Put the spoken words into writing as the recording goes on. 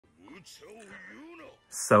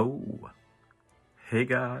So, hey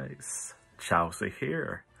guys, Chauzu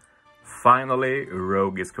here. Finally,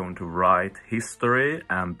 Urouge is going to write history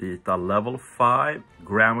and beat a level 5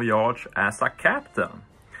 Grand Voyage as a captain.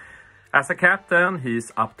 As a captain,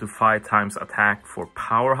 he's up to 5 times attack for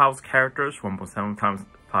powerhouse characters, 1.7 times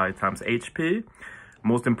 5 times HP.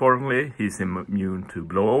 Most importantly, he's immune to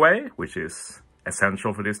blow away, which is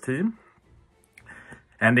essential for this team.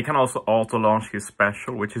 And he can also auto-launch his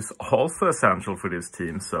special, which is also essential for this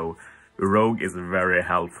team. So Urouge is very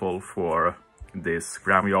helpful for this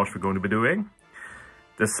Grand Voyage we're going to be doing.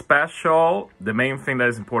 The special, the main thing that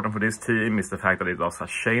is important for this team is the fact that it does a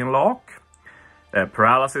chain lock.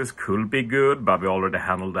 Paralysis could be good, but we already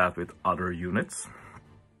handled that with other units.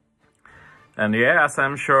 And yeah, as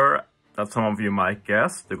I'm sure that some of you might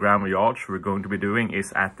guess, the Grand Voyage we're going to be doing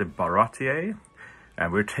is at the Baratier.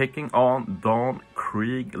 And we're taking on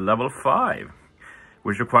Krieg level 5,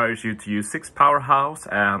 which requires you to use 6 powerhouse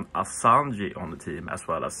and a Sanji on the team, as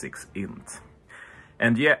well as 6 int.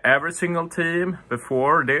 And yeah, every single team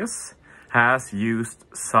before this has used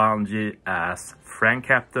Sanji as friend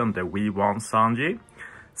captain, the WITHOUT Sanji,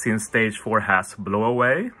 since stage 4 has blow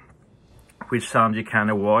away, which Sanji can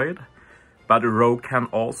avoid, but Urouge can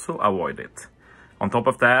also avoid it. On top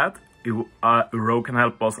of that, Urouge can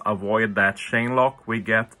help us avoid that chain lock we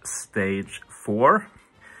get stage 4.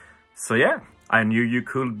 So yeah, I knew you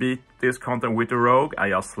could beat this content with Urouge. I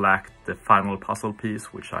just lacked the final puzzle piece,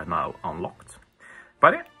 which I now unlocked.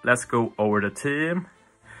 But yeah, let's go over the team.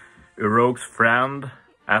 Urouge's friend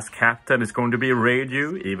as captain is going to be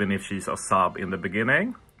Reiju, even if she's a sub in the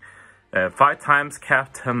beginning. 5 times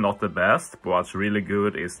captain, not the best, but what's really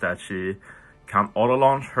good is that she can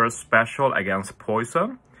auto-launch her special against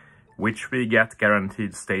poison, which we get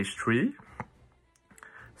guaranteed stage 3.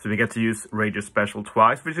 So we get to use Reiju's special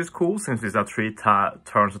twice, which is cool since it's a 3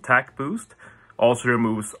 turns attack boost. Also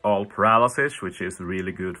removes all paralysis, which is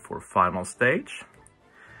really good for final stage.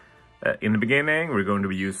 In the beginning, we're going to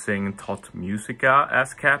be using Tot Musica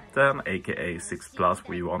as captain, aka 6+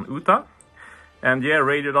 V1 Uta. And yeah,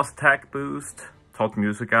 Reiju does attack boost, Tot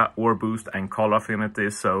Musica or boost and color affinity.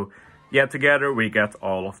 So yeah, together we get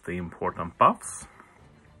all of the important buffs.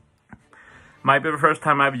 Might be the first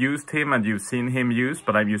time I've used him and you've seen him used,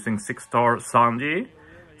 but I'm using 6-star Sanji.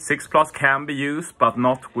 6+ can be used, but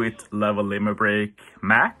not with level limit break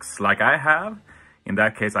max like I have. In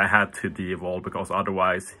that case, I had to de-evolve because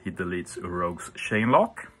otherwise he deletes Urouge's chain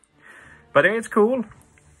lock. But yeah, it's cool.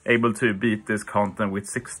 Able to beat this content with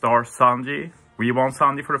 6-star Sanji. WITHOUT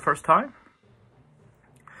Sanji for the first time.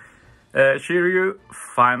 Shiryu,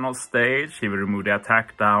 final stage. He will remove the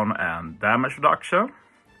attack down and damage reduction.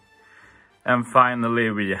 And finally,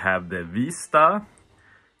 we have the Vista.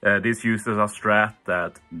 This uses a strat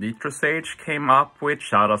that Nitrosage came up with.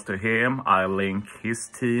 Shoutouts to him. I'll link his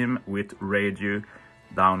team with Reiju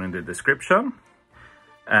down in the description.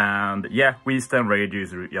 And yeah, Vista and Reiju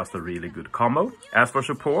is just a really good combo. As for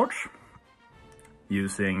support,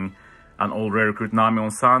 using an old rare recruit Nami on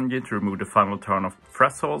Sanji to remove the final turn of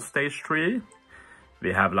Threshold stage 3.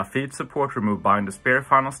 We have Lafitte support, remove Bind the Spear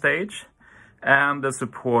final stage. And the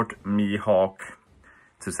support Mihawk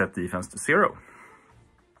to set defense to 0.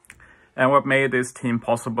 And what made this team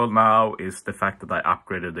possible now is the fact that I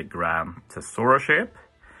upgraded the Grand Tesoro ship.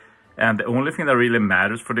 And the only thing that really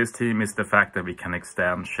matters for this team is the fact that we can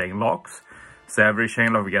extend chain locks. So every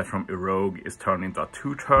chain lock we get from Urouge is turned into a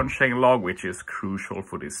 2-turn chain lock, which is crucial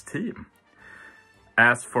for this team.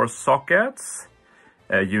 As for sockets,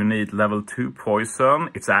 you need level 2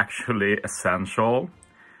 poison. It's actually essential.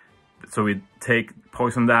 So we take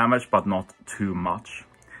poison damage, but not too much.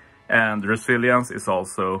 And resilience is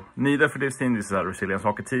also needed for this team. This is a resilience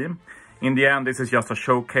hockey team. In the end, this is just a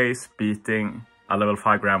showcase beating a level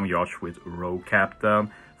 5 Grand Voyage with Urouge captain.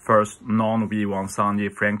 First non-WITHOUT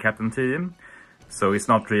Sanji friend captain team. So it's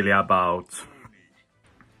not really about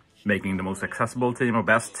making the most accessible team or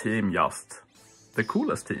best team, just the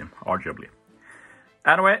coolest team, arguably.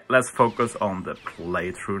 Anyway, let's focus on the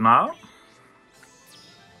playthrough now.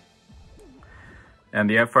 And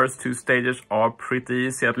the first 2 stages are pretty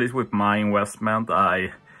easy, at least with my investment.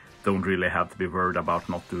 I don't really have to be worried about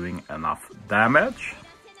not doing enough damage.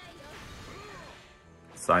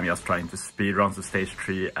 So I'm just trying to speedrun to stage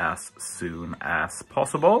 3 as soon as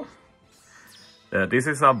possible. This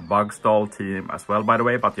is a bug stall team as well, by the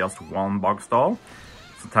way, but just one bug stall.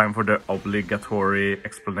 So time for the obligatory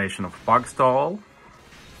explanation of bug stall.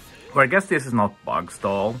 Well, I guess this is not bug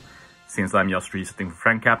stall, since I'm just resetting for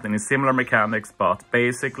friend captain. It's similar mechanics, but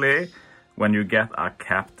basically, when you get a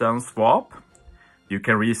captain swap, you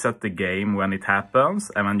can reset the game when it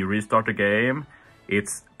happens, and when you restart the game,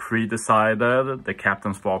 It's pre-decided, the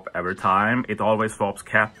captain swap every time. It always swaps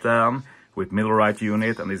captain with middle right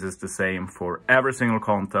unit, and this is the same for every single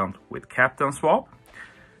content with captain swap.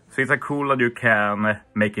 So it's cool that you can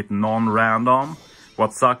make it non-random.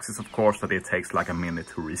 What sucks is of course that it takes like a minute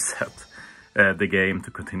to reset the game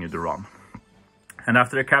to continue the run. And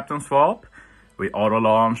after the captain swap, we auto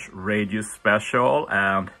launch Radius Special,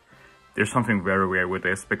 and there's something very weird with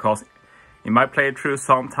this, because in my playthrough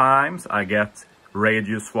sometimes I get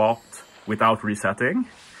Radius swapped without resetting,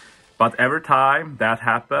 but every time that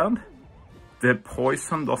happened, the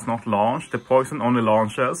poison does not launch. The poison only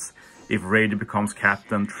launches if Radius becomes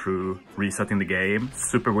captain through resetting the game.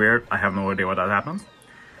 Super weird, I have no idea why that happens.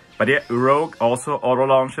 But yeah, Urouge also auto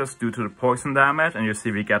launches due to the poison damage, and you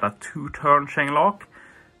see we get a 2-turn chain lock.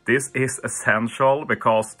 This is essential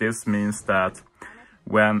because this means that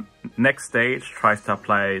when next stage tries to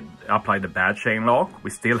apply the bad chain lock, we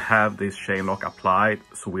still have this chain lock applied,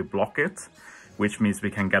 so we block it, which means we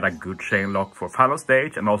can get a good chain lock for final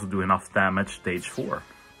stage and also do enough damage stage 4.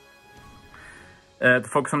 To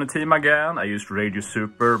focus on the team again, I used Radius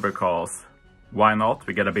Super because why not?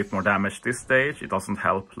 We get a bit more damage this stage, it doesn't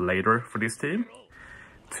help later for this team.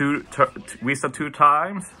 Vista 2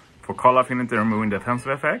 times for Call Affinity removing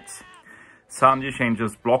defensive effects. Sanji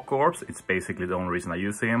changes block orbs, it's basically the only reason I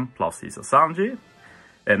use him, plus he's a Sanji.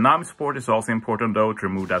 Nami support is also important though to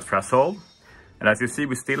remove that threshold. And as you see,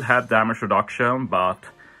 we still have damage reduction, but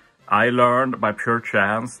I learned by pure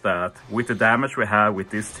chance that with the damage we have with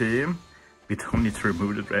this team, we don't need to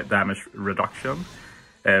remove the damage reduction.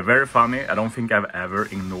 Very funny, I don't think I've ever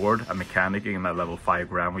ignored a mechanic in a level 5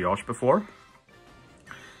 Grand Voyage before.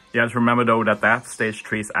 You have to remember though that stage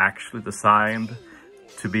 3 is actually designed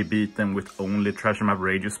to be beaten with only Treasure Map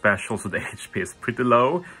Radius Special, so the HP is pretty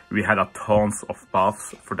low. We had a tons of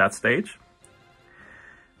buffs for that stage.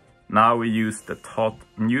 Now we use the Tot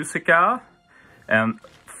Musica, and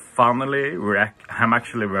finally I'm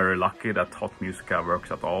actually very lucky that Tot Musica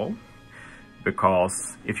works at all.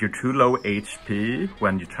 Because if you're too low HP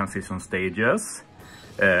when you transition stages,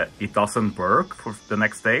 it doesn't work for the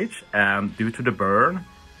next stage, and due to the burn,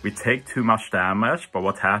 we take too much damage. But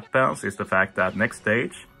what happens is the fact that next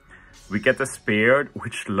stage, we get the Speared,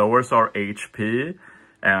 which lowers our HP,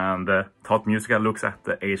 and Tot Musica looks at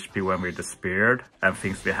the HP when we're Speared and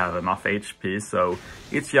thinks we have enough HP, so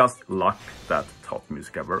it's just luck that Tot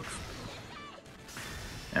Musica works.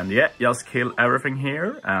 And yeah, just kill everything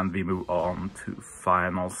here, and we move on to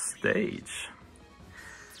final stage.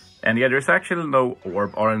 And yeah, there's actually no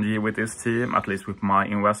orb RNG with this team, at least with my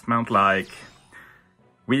investment. Like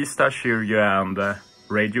Vista, Shiryu, and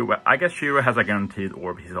Radiu. I guess Shiryu has a guaranteed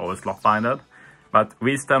orb, he's always lock-binded. But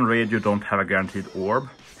Vista and Radiu don't have a guaranteed orb.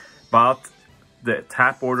 But the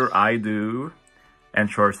tap order I do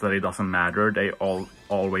ensures that it doesn't matter, they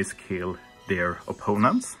always kill their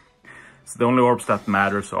opponents. So the only orbs that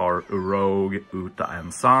matters are Urouge, Uta,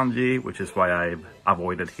 and Sanji, which is why I've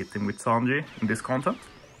avoided hitting with Sanji in this content.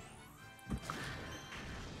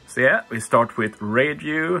 So yeah, we start with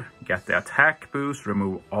Radiu, get the attack boost,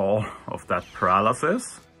 remove all of that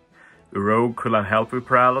paralysis. Urouge could have helped with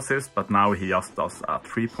paralysis, but now he just does a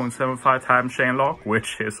 3.75 times chain lock,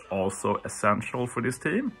 which is also essential for this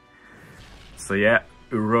team. So yeah,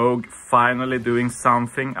 Urouge finally doing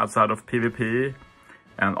something outside of PvP.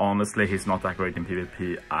 And honestly, he's not that great in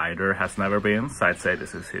PvP either, has never been, so I'd say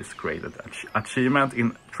this is his greatest achievement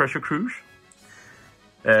in Treasure Cruise.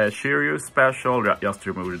 Shiryu special, just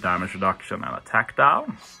to remove the damage reduction and attack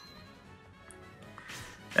down.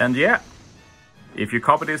 And yeah, if you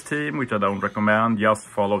copy this team, which I don't recommend, just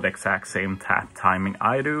follow the exact same tap timing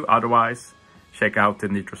I do. Otherwise, check out the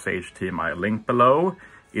Nitro Sage team I linked below.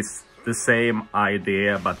 It's the same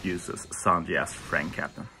idea, but uses Sanji as friend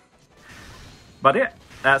captain. But yeah,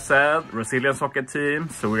 as said, Resilient Socket team,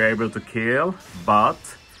 so we're able to kill, but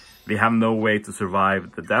we have no way to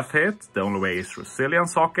survive the death hit. The only way is Resilient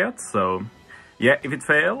Socket, so yeah, if it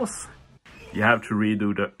fails, you have to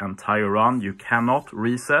redo the entire run. You cannot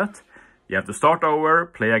reset. You have to start over,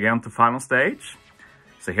 play again to final stage.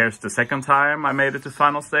 So here's the second time I made it to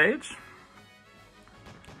final stage.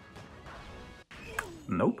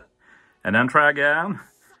 Nope. And then try again.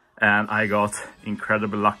 And I got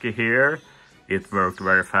incredibly lucky here. It worked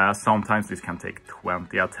very fast. Sometimes this can take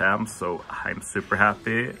 20 attempts, so I'm super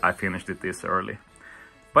happy I finished it this early.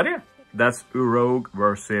 But yeah, that's Urouge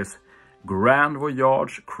versus Grand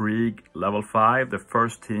Voyage Krieg level 5, the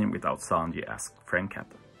first team without Sanji as friend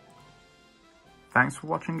captain. Thanks for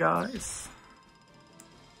watching, guys.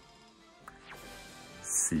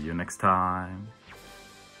 See you next time.